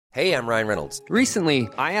Hey, I'm Ryan Reynolds. Recently,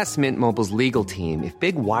 I asked Mint Mobile's legal team if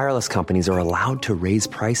big wireless companies are allowed to raise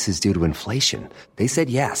prices due to inflation. They said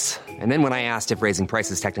yes. And then when I asked if raising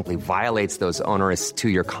prices technically violates those onerous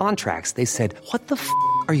two-year contracts, they said, "What the f***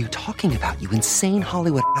 are you talking about, you insane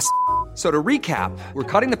Hollywood ass?" So to recap, we're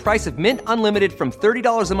cutting the price of Mint Unlimited from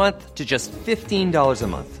 $30 a month to just $15 a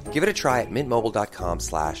month. Give it a try at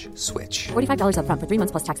mintmobile.com/switch. $45 up front for 3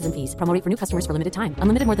 months plus taxes and fees. Promo rate for new customers for limited time.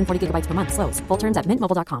 Unlimited more than 40 gigabytes per month. Slows full terms at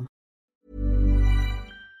mintmobile.com.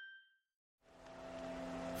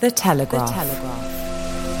 The Telegraph.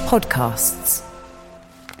 Podcasts.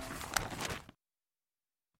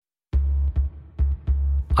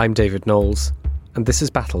 I'm David Knowles, and this is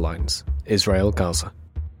Battle Lines, Israel-Gaza.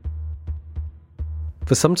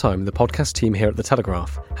 For some time, the podcast team here at The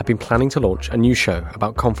Telegraph have been planning to launch a new show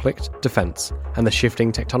about conflict, defence, and the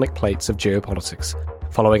shifting tectonic plates of geopolitics,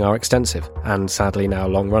 following our extensive, and sadly now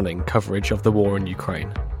long-running, coverage of the war in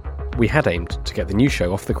Ukraine. We had aimed to get the new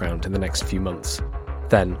show off the ground in the next few months.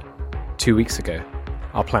 Then, 2 weeks ago,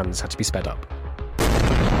 our plans had to be sped up.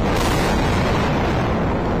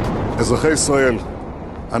 אזרחי ישראל,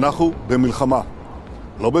 אנחנו במלחמה.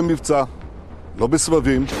 לא במבצע, לא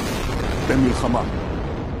בסבבים, במלחמה.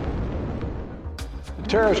 The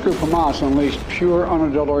terrorist group Hamas unleashed pure,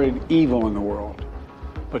 unadulterated evil in the world.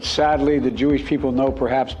 But sadly, the Jewish people know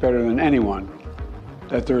perhaps better than anyone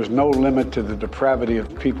that there is no limit to the depravity of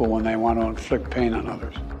people when they want to inflict pain on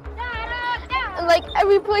others. Like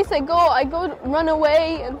every place I go run away,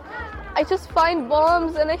 and I just find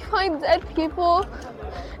bombs and I find dead people.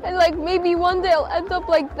 And like maybe one day I'll end up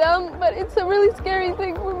like them, but it's a really scary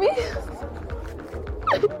thing for me.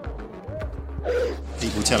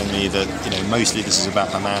 People telling me that, mostly this is about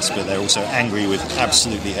Hamas, but they're also angry with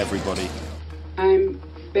absolutely everybody. I'm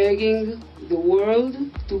begging the world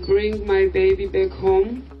to bring my baby back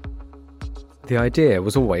home. The idea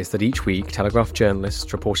was always that each week Telegraph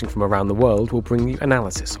journalists reporting from around the world will bring you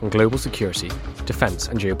analysis on global security, defence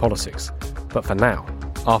and geopolitics. But for now,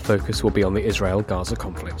 our focus will be on the Israel-Gaza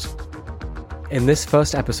conflict. In this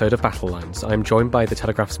first episode of Battle Lines, I am joined by the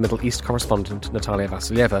Telegraph's Middle East correspondent Natalia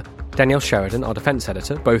Vasilyeva, Danielle Sheridan, our defence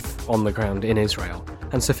editor, both on the ground in Israel,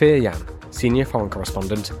 and Sophia Yan, senior foreign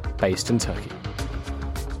correspondent based in Turkey.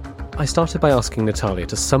 I started by asking Natalia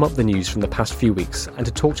to sum up the news from the past few weeks and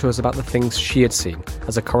to talk to us about the things she had seen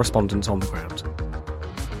as a correspondent on the ground.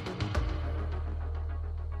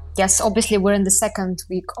 Yes, obviously we're in the second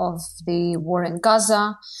week of the war in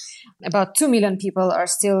Gaza. About 2 million people are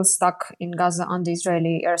still stuck in Gaza under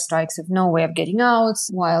Israeli airstrikes with no way of getting out,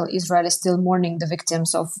 while Israel is still mourning the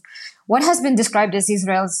victims of what has been described as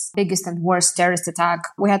Israel's biggest and worst terrorist attack.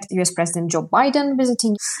 We had US President Joe Biden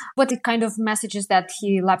visiting. What the kind of messages that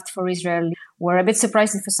he left for Israel were a bit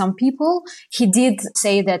surprising for some people. He did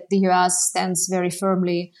say that the US stands very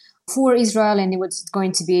firmly for Israel and it was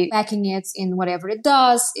going to be backing it in whatever it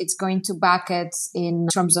does. It's going to back it in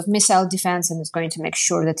terms of missile defense and it's going to make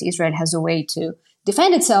sure that Israel has a way to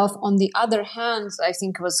defend itself. On the other hand, I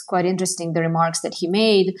think it was quite interesting, the remarks that he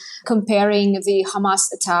made, comparing the Hamas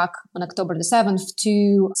attack on October the 7th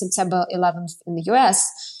to September 11th in the US,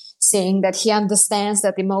 saying that he understands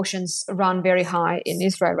that emotions run very high in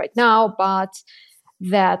Israel right now, but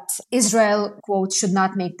that Israel, quote, should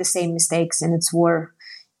not make the same mistakes in its war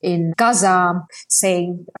in Gaza,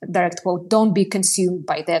 saying, direct quote, don't be consumed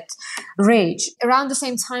by that rage. Around the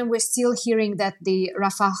same time, we're still hearing that the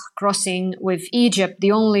Rafah crossing with Egypt,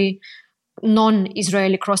 the only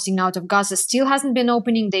non-Israeli crossing out of Gaza, still hasn't been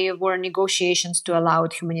opening. There were negotiations to allow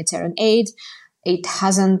humanitarian aid. It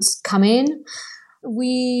hasn't come in.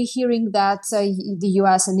 We're hearing that the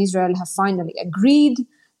US and Israel have finally agreed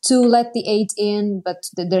to let the aid in, but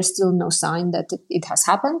there's still no sign that it has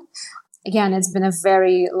happened. Again, it's been a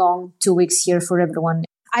very long 2 weeks here for everyone.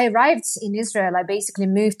 I arrived in Israel. I basically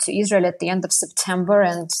moved to Israel at the end of September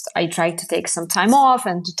and I tried to take some time off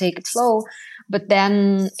and to take it slow. But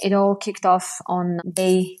then it all kicked off on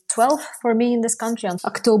day 12 for me in this country on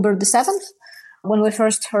October the 7th, when we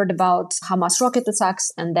first heard about Hamas rocket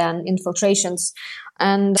attacks and then infiltrations.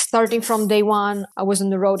 And starting from day one, I was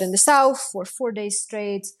on the road in the south for 4 days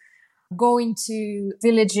straight, going to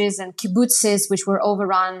villages and kibbutzes which were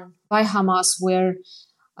overrun by Hamas, where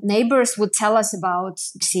neighbors would tell us about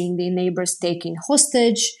seeing their neighbors taken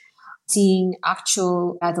hostage, seeing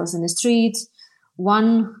actual battles in the street.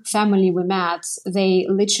 One family we met, they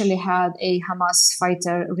literally had a Hamas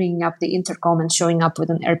fighter ringing up the intercom and showing up with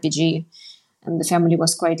an RPG. And the family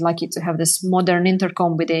was quite lucky to have this modern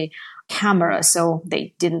intercom with a camera, so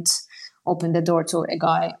they didn't open the door to a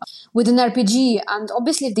guy with an RPG. And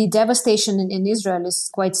obviously the devastation in Israel is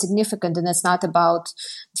quite significant. And it's not about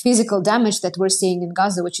physical damage that we're seeing in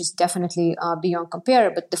Gaza, which is definitely beyond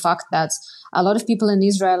compare, but the fact that a lot of people in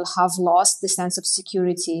Israel have lost the sense of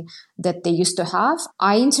security that they used to have.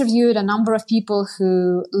 I interviewed a number of people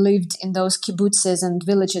who lived in those kibbutzes and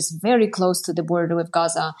villages very close to the border with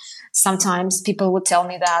Gaza. Sometimes people would tell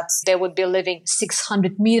me that they would be living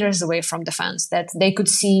 600 meters away from the fence, that they could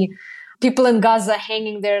see people in Gaza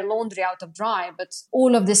hanging their laundry out of dry. But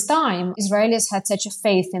all of this time, Israelis had such a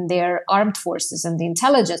faith in their armed forces and the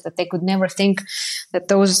intelligence that they could never think that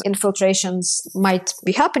those infiltrations might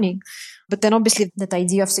be happening. But then obviously that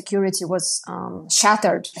idea of security was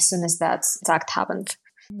shattered as soon as that attack happened.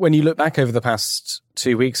 When you look back over the past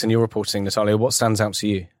 2 weeks and you're reporting, Natalia, what stands out to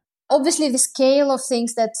you? Obviously, the scale of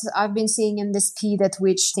things that I've been seeing and the speed at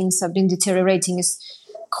which things have been deteriorating is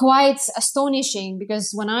quite astonishing,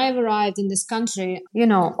 because when I arrived in this country,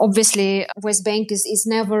 obviously West Bank is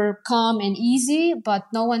never calm and easy, but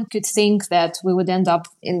no one could think that we would end up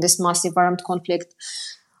in this massive armed conflict.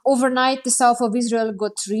 Overnight, the south of Israel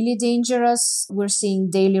got really dangerous. We're seeing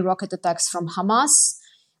daily rocket attacks from Hamas.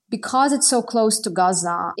 Because it's so close to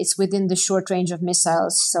Gaza, it's within the short range of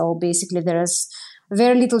missiles. So basically there is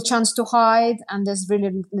very little chance to hide, and there's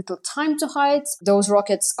really little time to hide. Those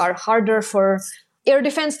rockets are harder for air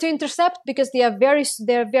defense to intercept because they're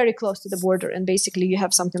very close to the border, and basically you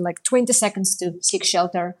have something like 20 seconds to seek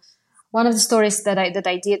shelter. One of the stories that I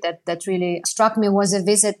did that really struck me was a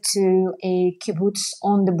visit to a kibbutz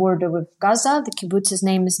on the border with Gaza. The kibbutz's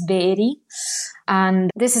name is Be'eri,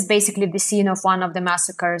 and this is basically the scene of one of the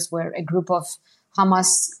massacres where a group of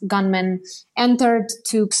Hamas gunmen entered,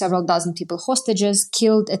 took several dozen people hostages,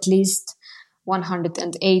 killed at least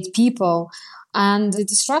 108 people. And the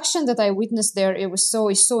destruction that I witnessed there, it was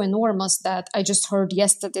so enormous that I just heard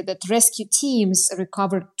yesterday that rescue teams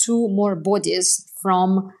recovered 2 more bodies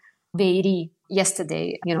from Be'eri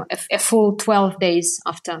yesterday, a full 12 days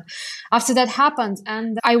after that happened.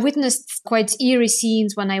 And I witnessed quite eerie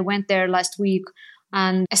scenes when I went there last week.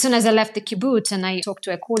 And as soon as I left the kibbutz and I talked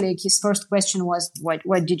to a colleague, his first question was,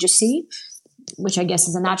 what did you see? Which I guess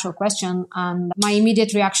is a natural question. And my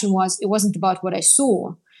immediate reaction was, it wasn't about what I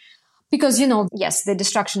saw. Because, yes, the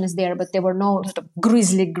destruction is there, but there were no sort of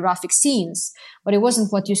grisly graphic scenes. But it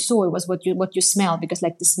wasn't what you saw, it was what you smell. Because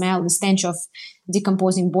like the stench of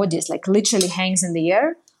decomposing bodies, like literally hangs in the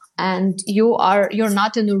air. And you're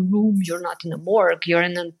not in a room, you're not in a morgue, you're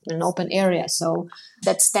in an open area. So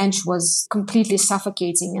that stench was completely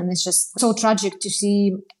suffocating. And it's just so tragic to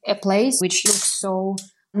see a place which looks so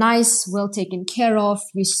nice, well taken care of.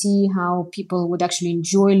 You see how people would actually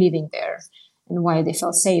enjoy living there and why they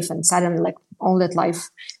felt safe. And suddenly, like, all that life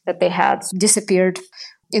that they had disappeared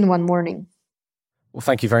in one morning. Well,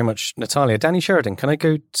 thank you very much, Natalia. Danny Sheridan, can I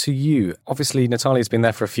go to you? Obviously, Natalia's been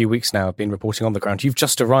there for a few weeks now, been reporting on the ground. You've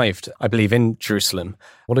just arrived, I believe, in Jerusalem.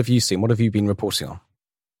 What have you seen? What have you been reporting on?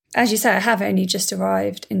 As you say, I have only just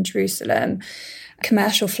arrived in Jerusalem.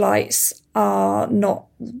 Commercial flights are not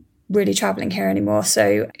really travelling here anymore,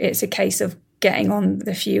 so it's a case of getting on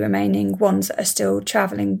the few remaining ones that are still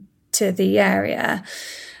travelling to the area.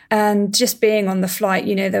 And just being on the flight,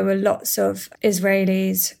 there were lots of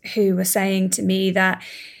Israelis who were saying to me that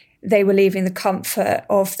they were leaving the comfort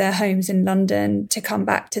of their homes in London to come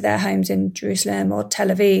back to their homes in Jerusalem or Tel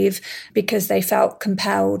Aviv because they felt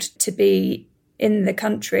compelled to be in the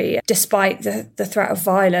country despite the threat of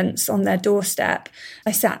violence on their doorstep.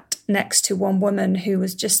 I sat next to one woman who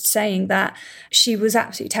was just saying that she was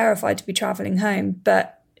absolutely terrified to be travelling home,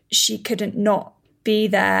 but she couldn't not be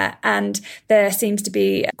there. And there seems to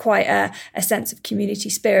be quite a sense of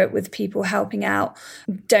community spirit with people helping out,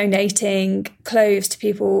 donating clothes to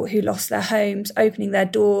people who lost their homes, opening their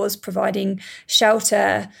doors, providing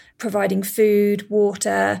shelter, providing food,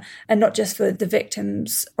 water, and not just for the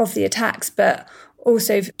victims of the attacks, but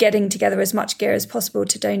also getting together as much gear as possible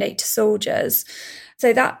to donate to soldiers.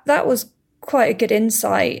 So that was quite a good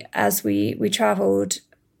insight as we travelled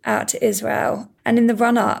out to Israel. And in the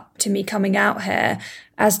run-up to me coming out here,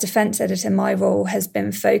 as defence editor, my role has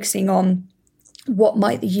been focusing on what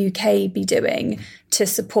might the UK be doing to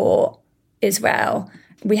support Israel.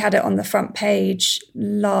 We had it on the front page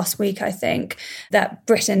last week, I think, that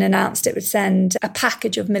Britain announced it would send a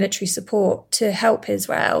package of military support to help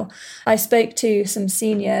Israel. I spoke to some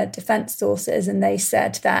senior defence sources and they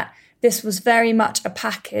said that this was very much a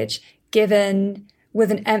package given with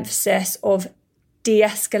an emphasis of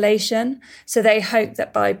de-escalation. So they hope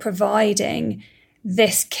that by providing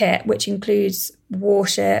this kit, which includes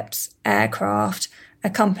warships, aircraft, a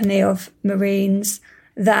company of Marines,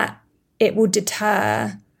 that it will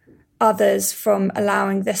deter others from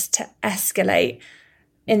allowing this to escalate,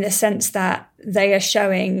 in the sense that they are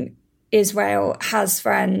showing Israel has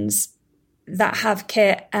friends that have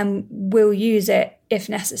kit and will use it if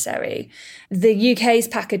necessary. The UK's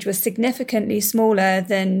package was significantly smaller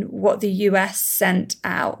than what the US sent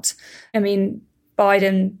out. I mean,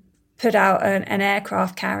 Biden put out an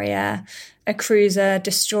aircraft carrier, a cruiser,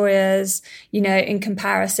 destroyers. In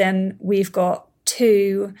comparison, we've got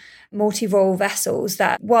 2 multi-role vessels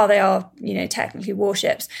that, while they are, technically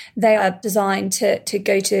warships, they are designed to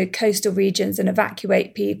go to coastal regions and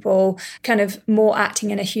evacuate people, kind of more acting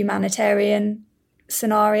in a humanitarian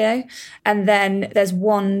scenario. And then there's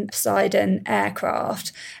 1 Poseidon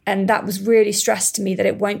aircraft, and that was really stressed to me that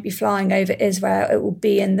it won't be flying over Israel, it will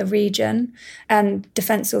be in the region. And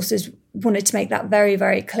defence sources wanted to make that very,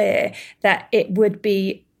 very clear, that it would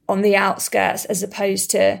be on the outskirts as opposed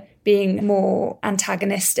to being more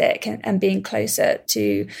antagonistic and being closer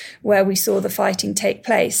to where we saw the fighting take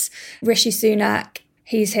place. Rishi Sunak,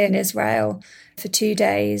 he's here in Israel for 2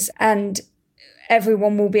 days, and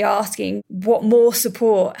everyone will be asking, what more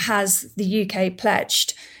support has the UK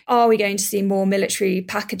pledged? Are we going to see more military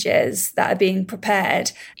packages that are being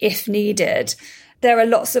prepared if needed? There are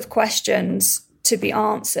lots of questions to be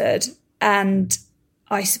answered, and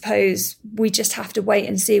I suppose we just have to wait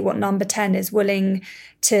and see what Number 10 is willing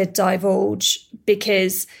to divulge,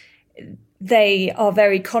 because they are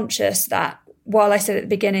very conscious that, while I said at the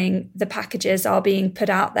beginning, the packages are being put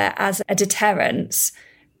out there as a deterrence,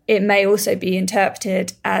 it may also be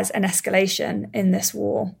interpreted as an escalation in this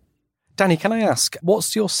war. Danny, can I ask,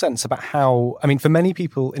 what's your sense about how, for many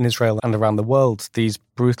people in Israel and around the world, these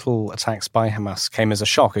brutal attacks by Hamas came as a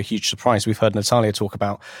shock, a huge surprise. We've heard Natalia talk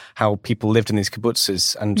about how people lived in these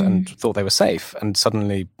kibbutzes and thought they were safe, and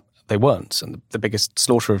suddenly they weren't, and the biggest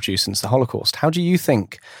slaughter of Jews since the Holocaust. How do you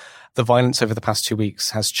think the violence over the past 2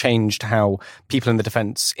 weeks has changed how people in the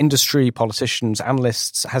defence industry, politicians,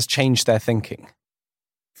 analysts, has changed their thinking?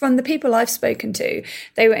 From the people I've spoken to,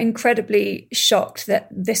 they were incredibly shocked that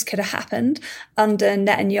this could have happened under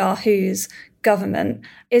Netanyahu's government.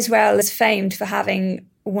 Israel is famed for having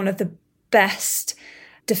one of the best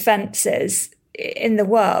defences in the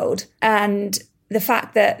world, and the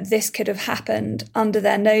fact that this could have happened under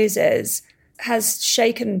their noses has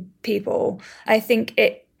shaken people. I think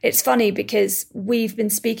it's funny because we've been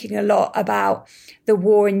speaking a lot about the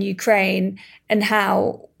war in Ukraine and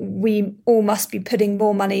how we all must be putting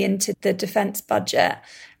more money into the defence budget,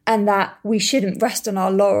 and that we shouldn't rest on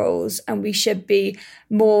our laurels, and we should be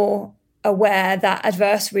more aware that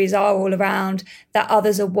adversaries are all around, that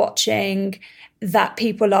others are watching, that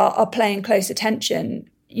people are paying close attention.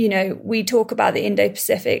 We talk about the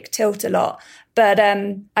Indo-Pacific tilt a lot, but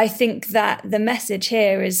I think that the message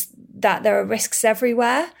here is that there are risks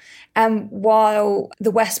everywhere. And while the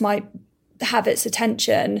West might have its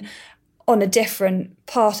attention on a different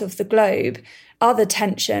part of the globe, other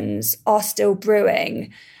tensions are still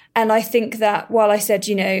brewing. And I think that while I said,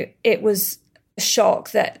 it was a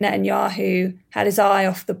shock that Netanyahu had his eye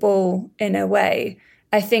off the ball in a way,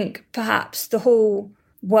 I think perhaps the whole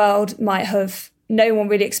world might have, no one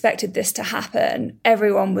really expected this to happen.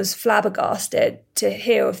 Everyone was flabbergasted to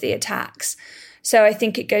hear of the attacks. So I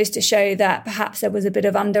think it goes to show that perhaps there was a bit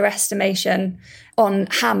of underestimation on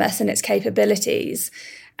Hamas and its capabilities.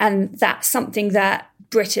 And that's something that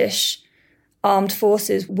British armed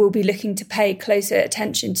forces will be looking to pay closer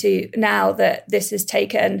attention to now that this has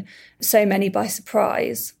taken so many by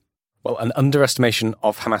surprise. Well, an underestimation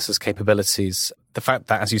of Hamas's capabilities. The fact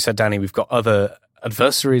that, as you said, Danny, we've got other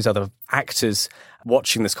adversaries, other actors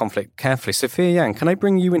watching this conflict carefully. Sophia Yang, can I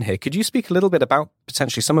bring you in here? Could you speak a little bit about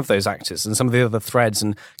potentially some of those actors and some of the other threads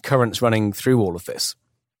and currents running through all of this?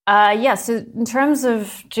 So in terms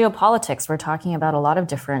of geopolitics, we're talking about a lot of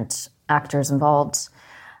different actors involved.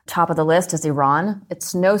 Top of the list is Iran.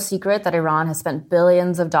 It's no secret that Iran has spent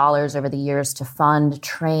billions of dollars over the years to fund,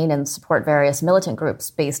 train, and support various militant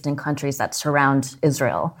groups based in countries that surround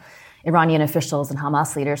Israel. Iranian officials and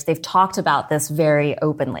Hamas leaders, they've talked about this very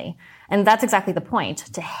openly. And that's exactly the point,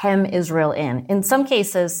 to hem Israel in. In some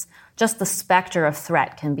cases, just the specter of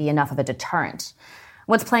threat can be enough of a deterrent.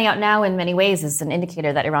 What's playing out now in many ways is an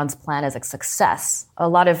indicator that Iran's plan is a success. A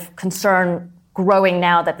lot of concern growing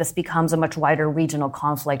now that this becomes a much wider regional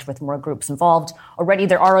conflict with more groups involved. Already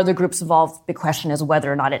there are other groups involved. The question is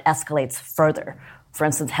whether or not it escalates further. For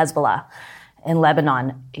instance, Hezbollah in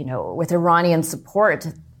Lebanon, with Iranian support,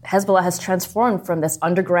 Hezbollah has transformed from this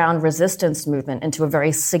underground resistance movement into a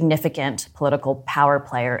very significant political power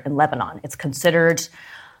player in Lebanon. It's considered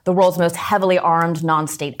the world's most heavily armed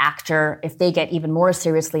non-state actor. If they get even more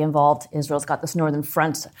seriously involved, Israel's got this Northern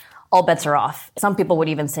Front all bets are off. Some people would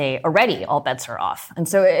even say already all bets are off. And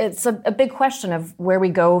so it's a big question of where we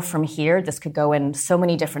go from here. This could go in so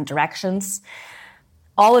many different directions.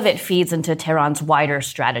 All of it feeds into Tehran's wider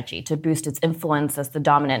strategy to boost its influence as the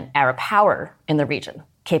dominant Arab power in the region,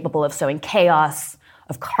 capable of sowing chaos,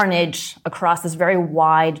 of carnage across this very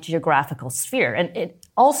wide geographical sphere. And it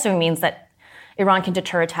also means that Iran can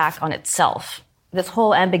deter attack on itself. This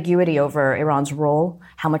whole ambiguity over Iran's role,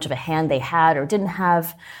 how much of a hand they had or didn't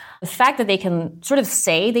have, the fact that they can sort of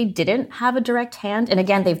say they didn't have a direct hand, and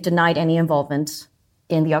again, they've denied any involvement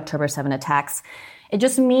in the October 7 attacks, it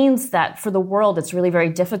just means that for the world, it's really very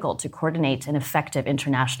difficult to coordinate an effective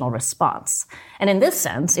international response. And in this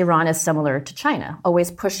sense, Iran is similar to China, always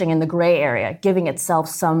pushing in the gray area, giving itself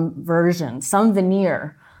some version, some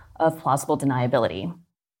veneer of plausible deniability.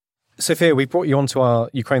 Sophia, we brought you onto our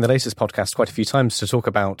Ukraine the Latest podcast quite a few times to talk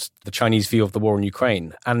about the Chinese view of the war in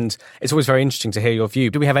Ukraine. And it's always very interesting to hear your view.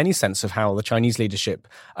 Do we have any sense of how the Chinese leadership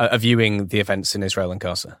are viewing the events in Israel and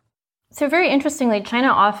Gaza? So very interestingly, China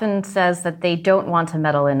often says that they don't want to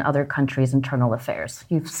meddle in other countries' internal affairs.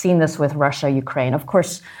 You've seen this with Russia, Ukraine. Of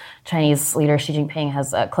course, Chinese leader Xi Jinping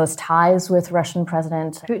has close ties with Russian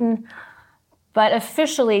President Putin. But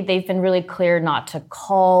officially, they've been really clear not to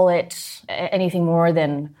call it anything more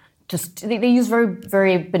than just, they use very,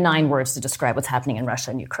 very benign words to describe what's happening in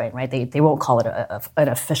Russia and Ukraine, right? They won't call it an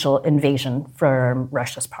official invasion from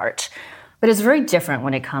Russia's part. But it's very different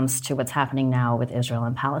when it comes to what's happening now with Israel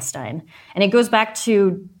and Palestine. And it goes back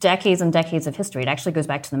to decades and decades of history. It actually goes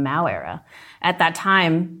back to the Mao era. At that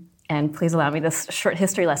time, and please allow me this short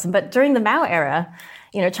history lesson, but during the Mao era,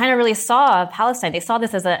 China really saw Palestine, they saw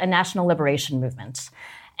this as a national liberation movement.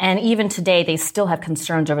 And even today, they still have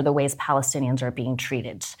concerns over the ways Palestinians are being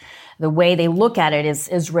treated. The way they look at it is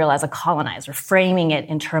Israel as a colonizer, framing it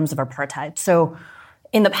in terms of apartheid. So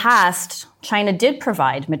in the past, China did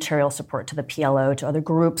provide material support to the PLO, to other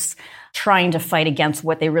groups, trying to fight against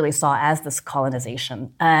what they really saw as this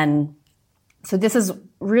colonization. And so this is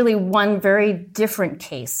really one very different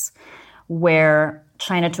case where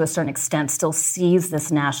China, to a certain extent, still sees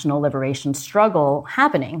this national liberation struggle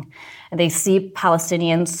happening. And they see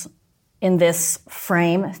Palestinians in this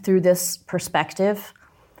frame, through this perspective.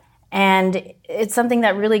 And it's something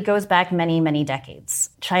that really goes back many, many decades.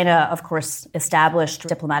 China, of course, established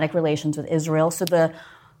diplomatic relations with Israel. So the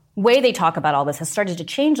way they talk about all this has started to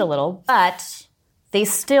change a little, but they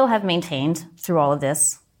still have maintained through all of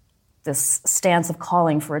this stance of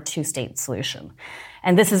calling for a two-state solution.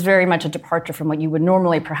 And this is very much a departure from what you would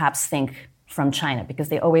normally perhaps think from China, because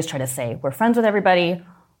they always try to say, we're friends with everybody,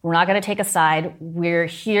 we're not going to take a side, we're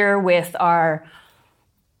here with our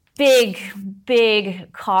big,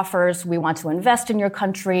 big coffers, we want to invest in your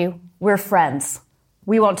country, we're friends.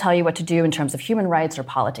 We won't tell you what to do in terms of human rights or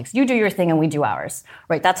politics. You do your thing and we do ours,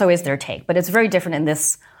 right? That's always their take. But it's very different in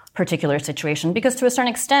this particular situation because to a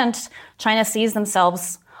certain extent, China sees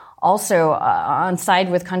themselves also on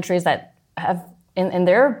side with countries that have, in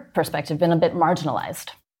their perspective, been a bit marginalized.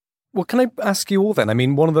 Well, can I ask you all then? I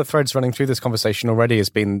mean, one of the threads running through this conversation already has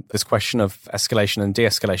been this question of escalation and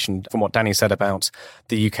de-escalation. From what Danny said about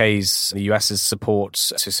the US's support,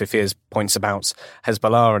 to Sophia's points about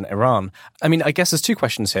Hezbollah and Iran. I mean, I guess there's two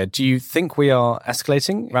questions here. Do you think we are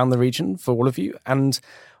escalating around the region for all of you? And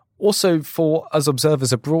also for us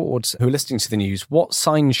observers abroad who are listening to the news, what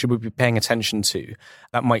signs should we be paying attention to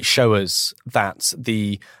that might show us that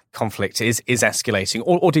the conflict is escalating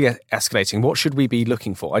or de-escalating? What should we be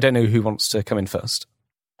looking for? I don't know who wants to come in first.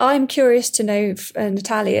 I'm curious to know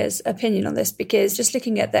Natalia's opinion on this, because just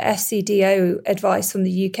looking at the SCDO advice from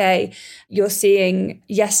the UK, you're seeing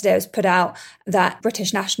yesterday it was put out that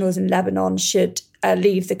British nationals in Lebanon should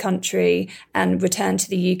leave the country and return to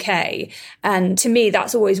the UK. And to me,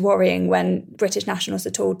 that's always worrying when British nationals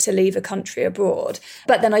are told to leave a country abroad.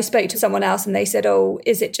 But then I spoke to someone else and they said, oh,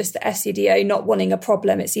 is it just the SCDO not wanting a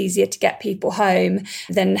problem? It's easier to get people home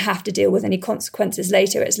than have to deal with any consequences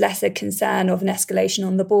later. It's less a concern of an escalation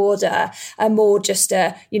on the border and more just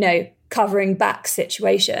a, covering back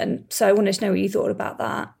situation. So I wanted to know what you thought about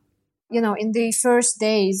that. In the first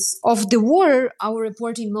days of the war, our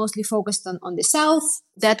reporting mostly focused on the south.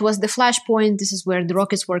 That was the flashpoint. This is where the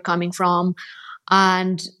rockets were coming from.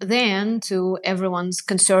 And then, to everyone's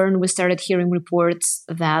concern, we started hearing reports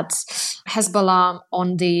that Hezbollah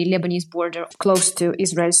on the Lebanese border, close to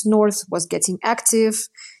Israel's north, was getting active.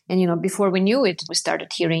 And, before we knew it, we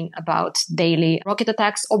started hearing about daily rocket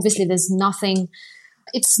attacks. Obviously, there's nothing...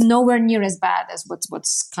 It's nowhere near as bad as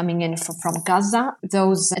what's coming in from Gaza.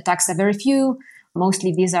 Those attacks are very few.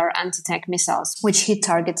 Mostly these are anti-tank missiles, which hit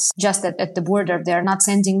targets just at the border. They're not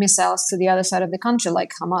sending missiles to the other side of the country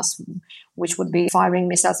like Hamas which would be firing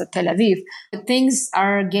missiles at Tel Aviv. But things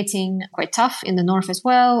are getting quite tough in the north as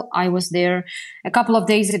well. I was there a couple of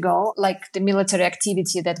days ago, like the military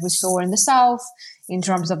activity that we saw in the south, in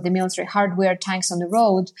terms of the military hardware, tanks on the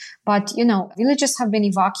road. But, villages have been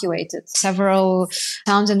evacuated. Several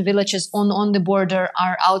towns and villages on the border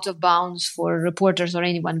are out of bounds for reporters or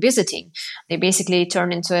anyone visiting. They basically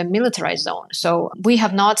turn into a militarized zone. So we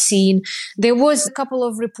have not seen, there was a couple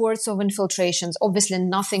of reports of infiltrations, obviously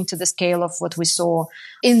nothing to the scale of what we saw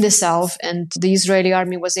in the south. And the Israeli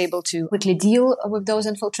army was able to quickly deal with those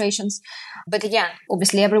infiltrations. But again,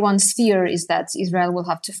 obviously everyone's fear is that Israel will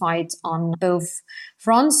have to fight on both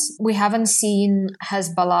fronts. We haven't seen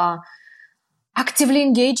Hezbollah actively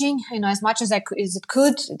engaging, as much as it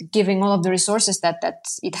could, giving all of the resources that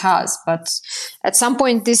it has. But at some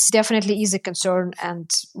point, this definitely is a concern. And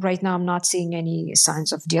right now, I'm not seeing any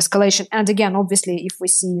signs of de-escalation. And again, obviously, if we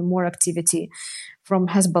see more activity from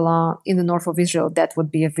Hezbollah in the north of Israel, that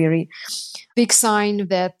would be a very big sign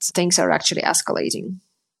that things are actually escalating.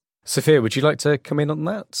 Sophia, would you like to come in on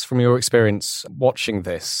that? From your experience watching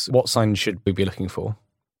this, what signs should we be looking for?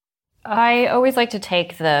 I always like to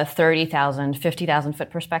take the 30,000, 50,000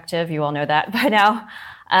 foot perspective. You all know that by now.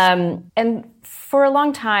 And for a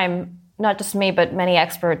long time, not just me, but many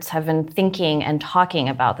experts have been thinking and talking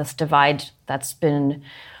about this divide that's been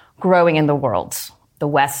growing in the world, the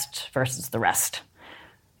West versus the rest.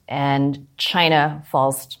 And China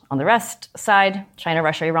falls on the rest side, China,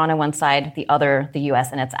 Russia, Iran on one side, the other, the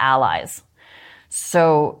US and its allies.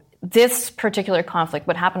 So this particular conflict,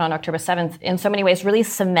 what happened on October 7th, in so many ways really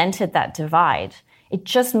cemented that divide. It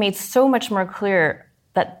just made so much more clear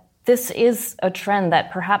that this is a trend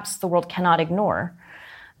that perhaps the world cannot ignore.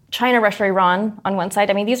 China, Russia, Iran on one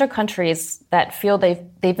side, these are countries that feel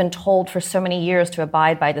they've been told for so many years to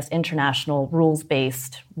abide by this international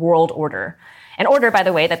rules-based world order. An order, by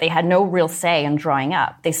the way, that they had no real say in drawing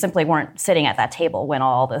up. They simply weren't sitting at that table when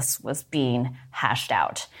all this was being hashed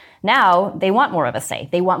out. Now, they want more of a say.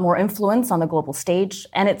 They want more influence on the global stage.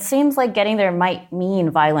 And it seems like getting there might mean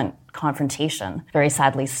violent confrontation, very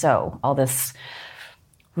sadly so. All this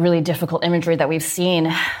really difficult imagery that we've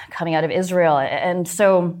seen coming out of Israel. And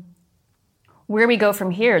so where we go from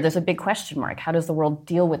here, there's a big question mark. How does the world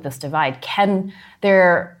deal with this divide? Can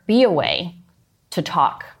there be a way to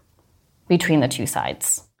talk between the two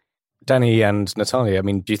sides? Danny and Natalia,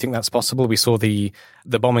 do you think that's possible? We saw the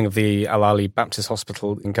bombing of the Al-Ali Baptist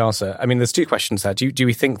Hospital in Gaza. There's two questions there. Do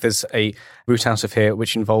we think there's a route out of here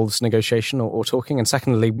which involves negotiation or talking? And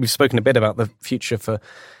secondly, we've spoken a bit about the future for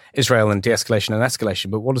Israel and de-escalation and escalation,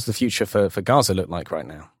 but what does the future for Gaza look like right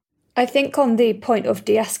now? I think on the point of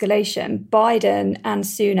de-escalation, Biden and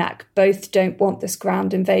Sunak both don't want this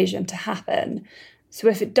ground invasion to happen. So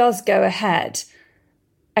if it does go ahead,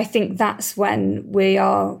 I think that's when we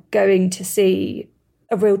are going to see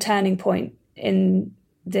a real turning point in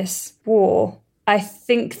this war. I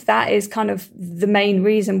think that is kind of the main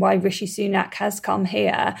reason why Rishi Sunak has come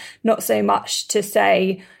here, not so much to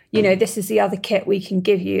say, this is the other kit we can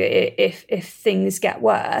give you if things get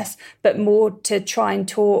worse, but more to try and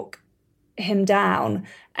talk him down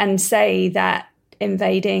and say that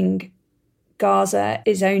invading Gaza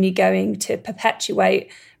is only going to perpetuate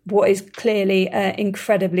what is clearly an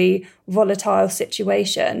incredibly volatile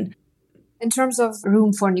situation. In terms of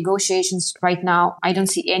room for negotiations right now, I don't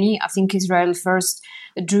see any. I think Israel first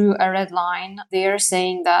drew a red line there,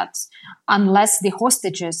 saying that unless the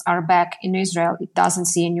hostages are back in Israel, it doesn't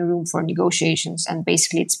see any room for negotiations. And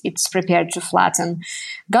basically, it's prepared to flatten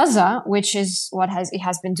Gaza, which is what it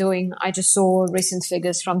has been doing. I just saw recent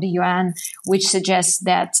figures from the UN, which suggests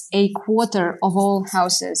that a quarter of all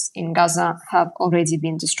houses in Gaza have already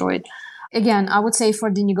been destroyed. Again, I would say for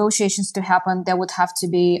the negotiations to happen, there would have to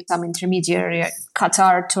be some intermediary,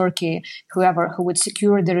 Qatar, Turkey, whoever, who would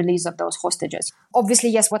secure the release of those hostages. Obviously,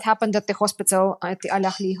 yes, what happened at the hospital, at the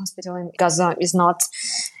Al-Ahli hospital in Gaza is not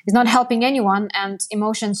helping anyone, and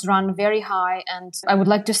emotions run very high. And I would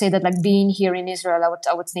like to say that, being here in Israel,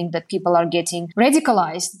 I would think that people are getting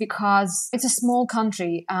radicalized because it's a small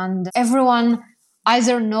country and everyone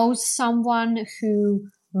either knows someone who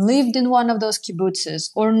lived in one of those kibbutzes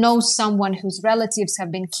or knows someone whose relatives have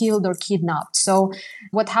been killed or kidnapped. So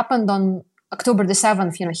what happened on October the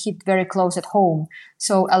 7th, hit very close at home.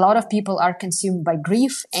 So a lot of people are consumed by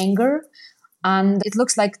grief, anger, and it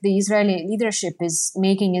looks like the Israeli leadership is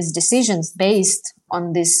making its decisions based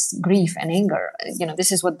on this grief and anger.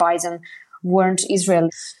 This is what Biden warned Israel.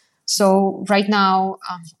 So right now,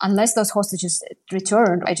 unless those hostages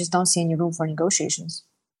return, I just don't see any room for negotiations.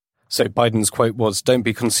 So Biden's quote was, "Don't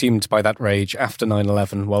be consumed by that rage. After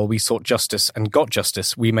 9/11, while we sought justice and got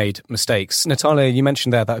justice, we made mistakes." Natalia, you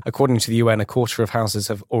mentioned there that according to the UN, a quarter of houses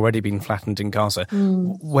have already been flattened in Gaza.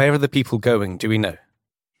 Where are the people going? Do we know?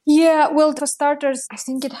 Yeah, well, for starters, I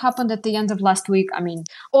think it happened at the end of last week. I mean,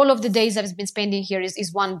 all of the days I've been spending here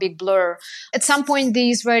is one big blur. At some point, the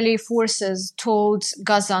Israeli forces told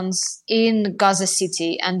Gazans in Gaza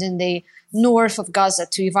City and in the north of Gaza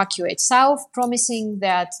to evacuate south, promising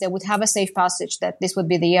that they would have a safe passage, that this would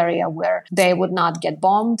be the area where they would not get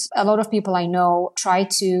bombed. A lot of people I know try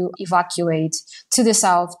to evacuate to the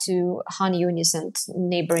south, to Han Yunis and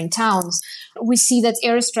neighboring towns. We see that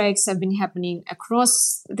airstrikes have been happening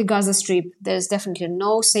across the Gaza Strip. There's definitely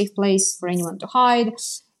no safe place for anyone to hide.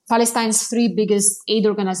 Palestine's three biggest aid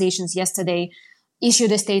organizations yesterday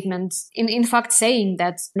issued a statement, in fact, saying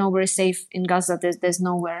that nowhere is safe in Gaza. There's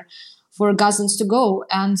nowhere for Gazans to go.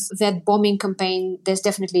 And that bombing campaign, there's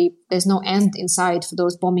no end in sight for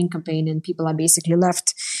those bombing campaign, and people are basically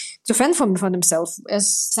left to fend for themselves.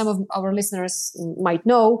 As some of our listeners might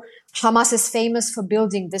know, Hamas is famous for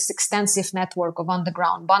building this extensive network of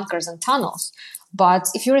underground bunkers and tunnels. But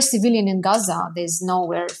if you're a civilian in Gaza, there's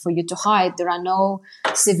nowhere for you to hide. There are no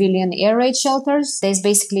civilian air raid shelters. There's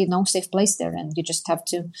basically no safe place there, and you just have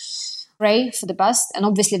to pray for the best. And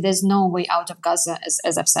obviously there's no way out of Gaza,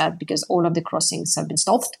 as I've said, because all of the crossings have been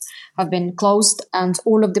stopped, have been closed, and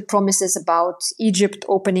all of the promises about Egypt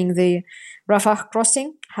opening the Rafah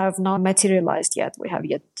crossing have not materialized yet. We have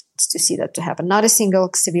yet to see that to happen. Not a single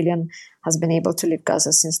civilian has been able to leave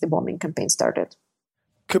Gaza since the bombing campaign started.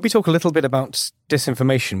 Could we talk a little bit about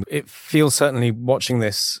disinformation? It feels, certainly watching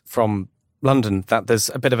this from London, that there's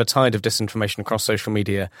a bit of a tide of disinformation across social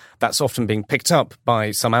media that's often being picked up by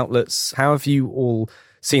some outlets. How have you all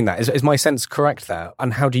seen that? Is my sense correct there?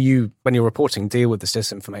 And how do you, when you're reporting, deal with this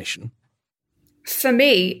disinformation? For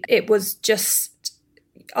me, it was just,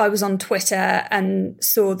 I was on Twitter and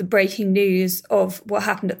saw the breaking news of what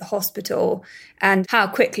happened at the hospital and how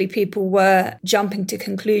quickly people were jumping to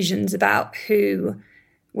conclusions about who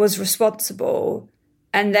was responsible.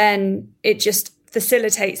 And then it just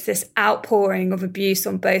facilitates this outpouring of abuse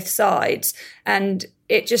on both sides. And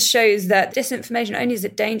it just shows that disinformation, not only is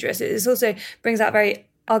it dangerous, it also brings out a very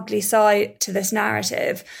ugly side to this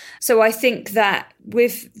narrative. So I think that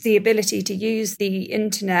with the ability to use the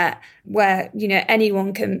internet where,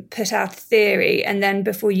 anyone can put out a theory and then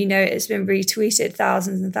before you know it, it's been retweeted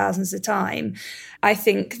thousands and thousands of times, I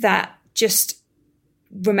think that just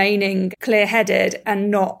remaining clear-headed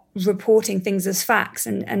and not reporting things as facts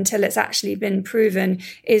until it's actually been proven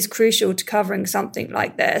is crucial to covering something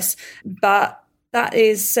like this. But that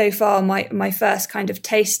is so far my first kind of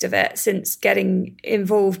taste of it since getting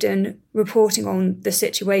involved in reporting on the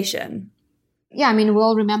situation. Yeah, I mean, we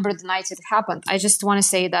all remember the night it happened. I just want to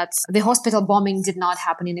say that the hospital bombing did not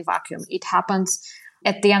happen in a vacuum. It happened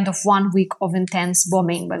at the end of 1 week of intense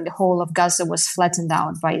bombing when the whole of Gaza was flattened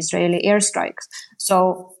out by Israeli airstrikes.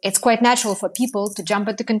 So it's quite natural for people to jump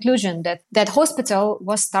at the conclusion that that hospital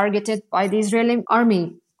was targeted by the Israeli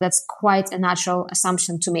army. That's quite a natural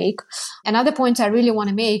assumption to make. Another point I really want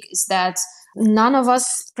to make is that none of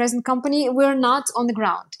us, present company, we're not on the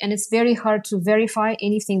ground. And it's very hard to verify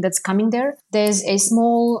anything that's coming there. There's a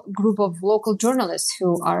small group of local journalists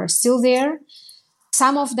who are still there.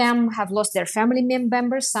 Some of them have lost their family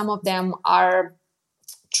members. Some of them are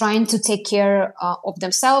trying to take care of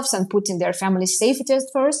themselves and putting their family's safety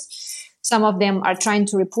first. Some of them are trying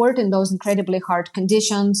to report in those incredibly hard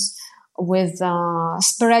conditions with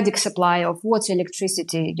sporadic supply of water,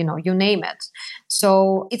 electricity, you name it.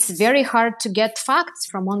 So it's very hard to get facts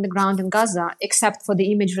from on the ground in Gaza, except for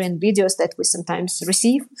the imagery and videos that we sometimes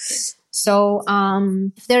receive. So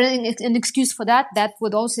if there is an excuse for that, that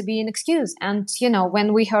would also be an excuse. And,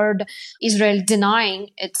 when we heard Israel denying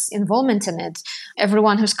its involvement in it,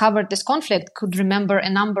 everyone who's covered this conflict could remember a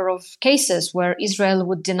number of cases where Israel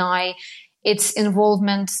would deny its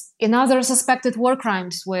involvement in other suspected war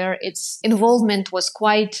crimes, where its involvement was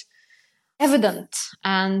quite evident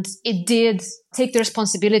and it did take the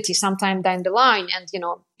responsibility sometime down the line. And,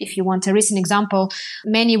 if you want a recent example,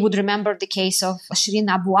 many would remember the case of Shireen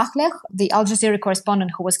Abu Akleh, the Al Jazeera correspondent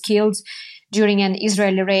who was killed during an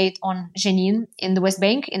Israeli raid on Jenin in the West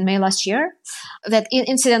Bank in May last year. That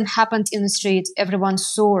incident happened in the street. Everyone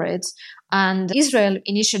saw it. And Israel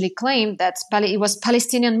initially claimed that it was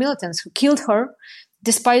Palestinian militants who killed her,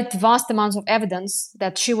 despite vast amounts of evidence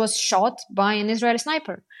that she was shot by an Israeli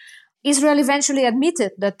sniper. Israel eventually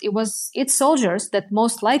admitted that it was its soldiers that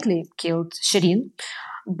most likely killed Shireen.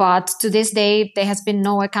 But to this day, there has been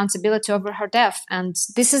no accountability over her death. And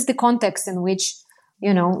this is the context in which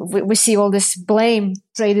we see all this blame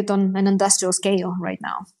traded on an industrial scale right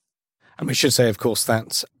now. And we should say, of course,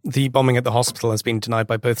 that the bombing at the hospital has been denied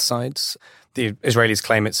by both sides. The Israelis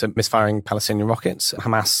claim it's a misfiring Palestinian rockets.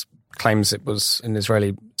 Hamas claims it was an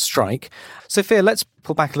Israeli strike. Sophia, let's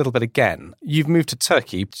pull back a little bit again. You've moved to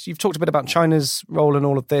Turkey. You've talked a bit about China's role in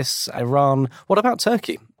all of this, Iran. What about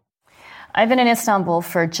Turkey? I've been in Istanbul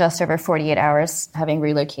for just over 48 hours, having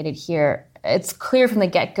relocated here. It's clear from the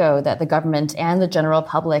get-go that the government and the general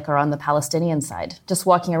public are on the Palestinian side. Just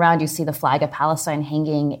walking around, you see the flag of Palestine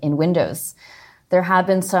hanging in windows. There have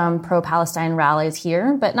been some pro-Palestine rallies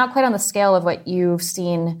here, but not quite on the scale of what you've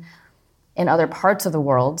seen in other parts of the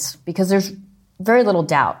world, because there's very little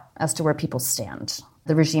doubt as to where people stand.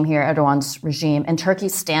 The regime here, Erdogan's regime, and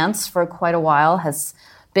Turkey's stance for quite a while has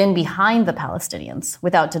been behind the Palestinians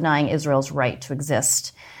without denying Israel's right to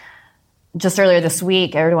exist. Just earlier this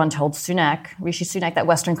week, Erdogan told Rishi Sunak, that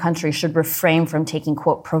Western countries should refrain from taking,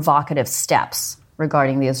 quote, provocative steps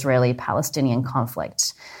regarding the Israeli-Palestinian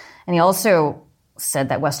conflict. And he also said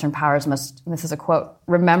that Western powers must, this is a quote,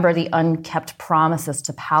 remember the unkept promises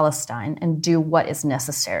to Palestine and do what is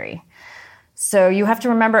necessary. So you have to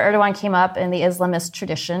remember Erdogan came up in the Islamist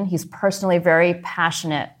tradition. He's personally very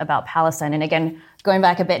passionate about Palestine. And again, going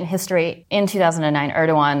back a bit in history, in 2009,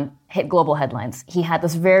 Erdogan hit global headlines. He had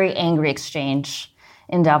this very angry exchange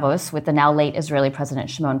in Davos with the now late Israeli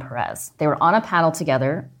President Shimon Peres. They were on a panel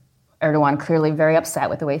together. Erdogan clearly very upset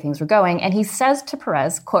with the way things were going. And he says to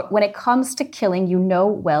Peres, quote, when it comes to killing, you know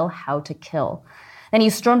well how to kill. And he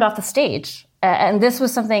stormed off the stage. And this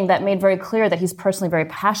was something that made very clear that he's personally very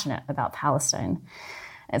passionate about Palestine.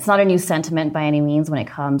 It's not a new sentiment by any means when it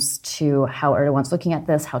comes to how Erdogan's looking at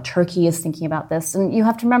this, how Turkey is thinking about this. And you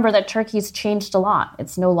have to remember that Turkey's changed a lot.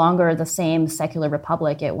 It's no longer the same secular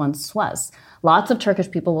republic it once was. Lots of Turkish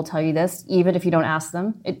people will tell you this, even if you don't ask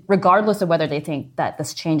them, regardless of whether they think that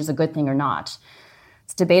this change is a good thing or not.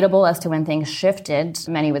 It's debatable as to when things shifted,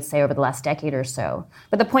 many would say over the last decade or so.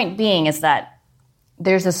 But the point being is that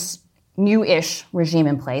there's this new-ish regime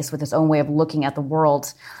in place with its own way of looking at the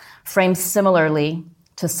world, framed similarly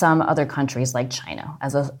to some other countries like China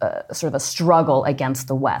as a sort of a struggle against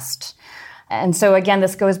the West. And so again,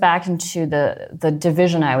 this goes back into the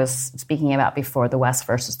division I was speaking about before, the West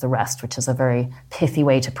versus the rest, which is a very pithy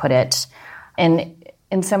way to put it. And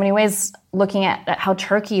in so many ways, looking at how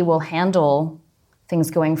Turkey will handle things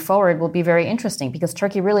going forward will be very interesting, because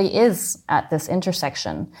Turkey really is at this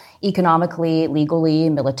intersection. Economically, legally,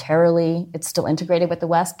 militarily, it's still integrated with the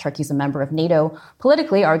West. Turkey's a member of NATO.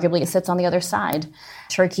 Politically, arguably, it sits on the other side.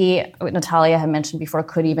 Turkey, what Natalia had mentioned before,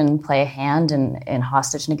 could even play a hand in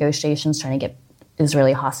hostage negotiations, trying to get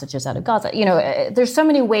Israeli hostages out of Gaza. There's so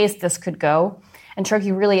many ways this could go, and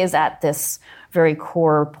Turkey really is at this very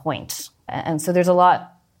core point. And so there's a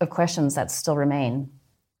lot of questions that still remain.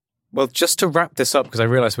 Well, just to wrap this up, because I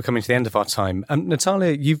realise we're coming to the end of our time.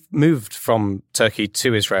 Natalia, you've moved from Turkey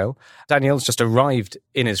to Israel. Danielle's just arrived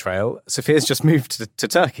in Israel. Sophia's just moved to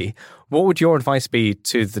Turkey. What would your advice be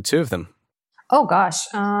to the two of them? Oh, gosh,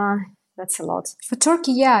 that's a lot. For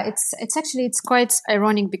Turkey, yeah, it's quite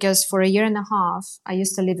ironic, because for a year and a half, I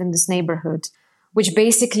used to live in this neighborhood, which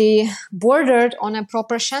basically bordered on a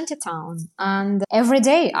proper shanty town. And every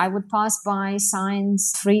day I would pass by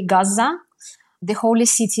signs, Free Gaza, the holy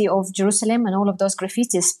city of Jerusalem, and all of those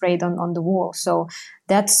graffitis sprayed on the wall. So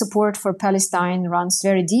that support for Palestine runs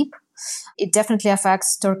very deep. It definitely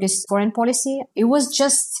affects Turkish foreign policy. It was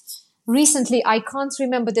just recently, I can't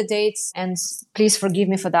remember the dates, and please forgive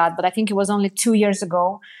me for that, but I think it was only 2 years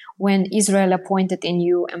ago when Israel appointed a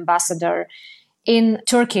new ambassador in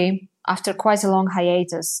Turkey after quite a long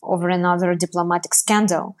hiatus over another diplomatic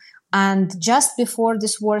scandal. And just before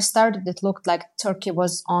this war started, it looked like Turkey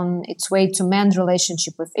was on its way to mend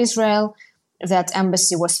relationship with Israel. That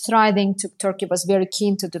embassy was thriving. Turkey was very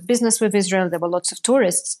keen to do business with Israel. There were lots of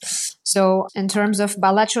tourists. So in terms of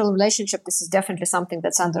bilateral relationship, this is definitely something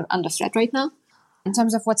that's under threat right now. In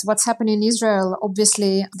terms of what's happening in Israel,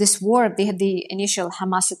 obviously this war, they had the initial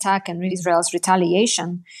Hamas attack and Israel's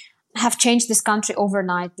retaliation, have changed this country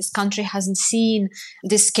overnight. This country hasn't seen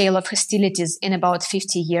this scale of hostilities in about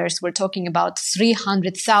 50 years. We're talking about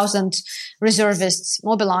 300,000 reservists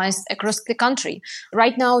mobilized across the country.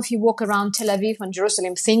 Right now, if you walk around Tel Aviv and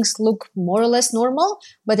Jerusalem, things look more or less normal,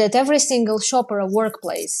 but at every single shop or a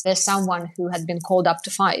workplace, there's someone who had been called up to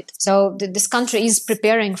fight. So this country is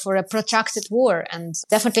preparing for a protracted war, and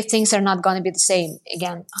definitely things are not going to be the same.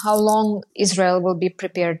 Again, how long Israel will be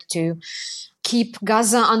prepared to keep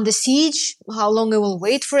Gaza under siege? How long it will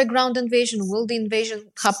wait for a ground invasion? Will the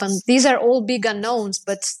invasion happen? These are all big unknowns,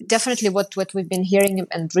 but definitely what we've been hearing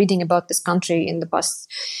and reading about this country in the past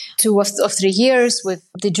 2 or 3 years with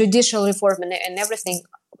the judicial reform and everything,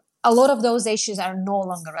 a lot of those issues are no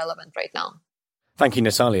longer relevant right now. Thank you,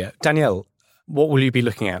 Natalia. Danielle, what will you be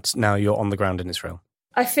looking at now you're on the ground in Israel?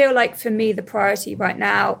 I feel like for me, the priority right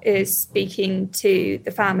now is speaking to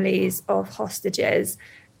the families of hostages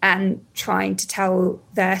and trying to tell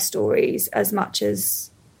their stories as much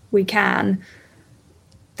as we can.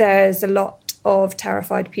 There's a lot of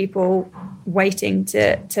terrified people waiting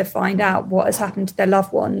to find out what has happened to their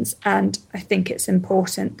loved ones. And I think it's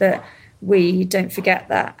important that we don't forget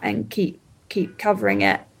that and keep covering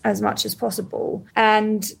it as much as possible.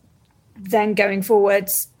 And then going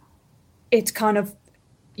forwards, it's kind of,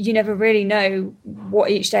 you never really know what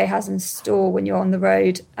each day has in store when you're on the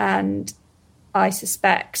road. And I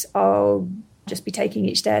suspect I'll just be taking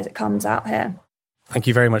each day as it comes out here. Thank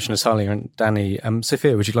you very much, Natalia and Danny.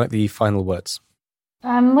 Sophia, would you like the final words?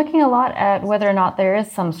 I'm looking a lot at whether or not there is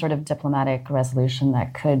some sort of diplomatic resolution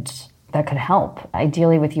that could help.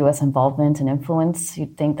 Ideally, with U.S. involvement and influence,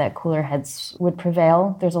 you'd think that cooler heads would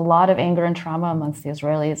prevail. There's a lot of anger and trauma amongst the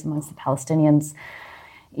Israelis, amongst the Palestinians,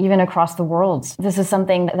 even across the world. This is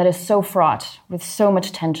something that is so fraught with so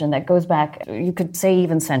much tension that goes back, you could say,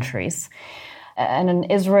 even centuries. And in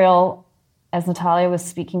Israel, as Natalia was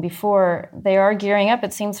speaking before, they are gearing up,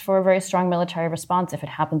 it seems, for a very strong military response. If it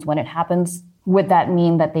happens when it happens, would that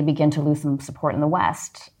mean that they begin to lose some support in the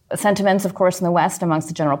West? Sentiments, of course, in the West amongst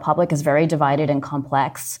the general public is very divided and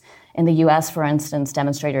complex. In the U.S., for instance,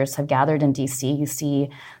 demonstrators have gathered in D.C. You see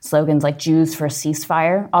slogans like Jews for a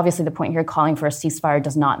ceasefire. Obviously, the point here, calling for a ceasefire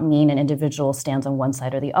does not mean an individual stands on one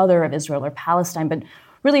side or the other of Israel or Palestine, but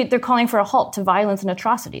really they're calling for a halt to violence and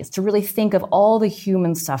atrocities, to really think of all the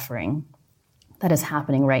human suffering that is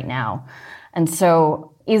happening right now. And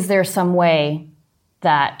so is there some way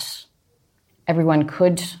that everyone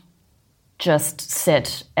could just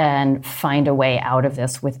sit and find a way out of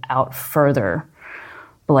this without further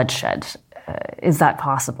bloodshed? Is that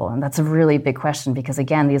possible? And that's a really big question because,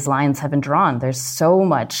 again, these lines have been drawn. There's so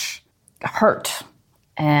much hurt.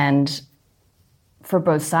 And for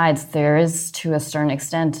both sides, there is, to a certain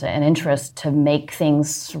extent, an interest to make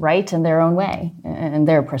things right in their own way, in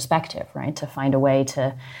their perspective, right? To find a way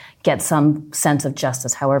to get some sense of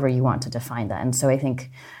justice, however you want to define that. And so I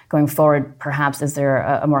think going forward, perhaps, is there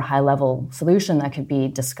a more high-level solution that could be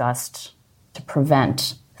discussed to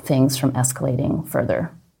prevent things from escalating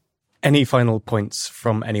further? Any final points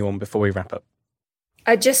from anyone before we wrap up?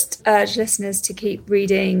 I just urge listeners to keep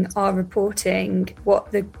reading our reporting.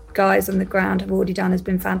 What the guys on the ground have already done has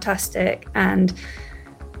been fantastic. And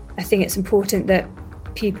I think it's important that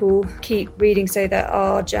people keep reading so that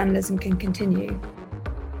our journalism can continue.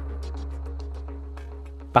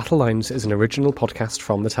 Battle Lines is an original podcast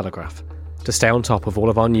from The Telegraph. To stay on top of all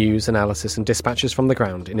of our news, analysis and dispatches from the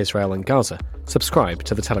ground in Israel and Gaza, subscribe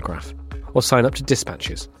to The Telegraph or sign up to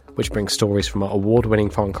Dispatches, which brings stories from our award-winning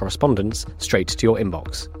foreign correspondents straight to your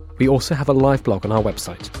inbox. We also have a live blog on our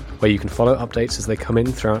website, where you can follow updates as they come in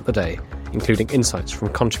throughout the day, including insights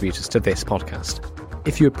from contributors to this podcast.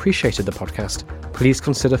 If you appreciated the podcast, please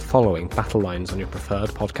consider following Battle Lines on your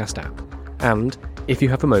preferred podcast app. And, if you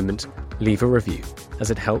have a moment, leave a review,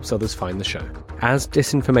 as it helps others find the show. As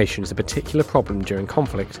disinformation is a particular problem during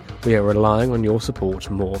conflict, we are relying on your support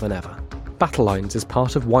more than ever. Battle Lines is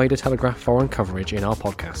part of wider Telegraph foreign coverage in our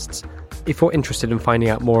podcasts. If you're interested in finding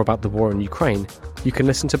out more about the war in Ukraine, you can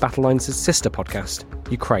listen to Battle Lines' sister podcast,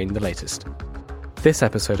 Ukraine the Latest. This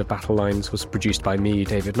episode of Battle Lines was produced by me,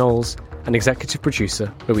 David Knowles, and executive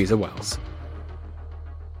producer Louisa Wells.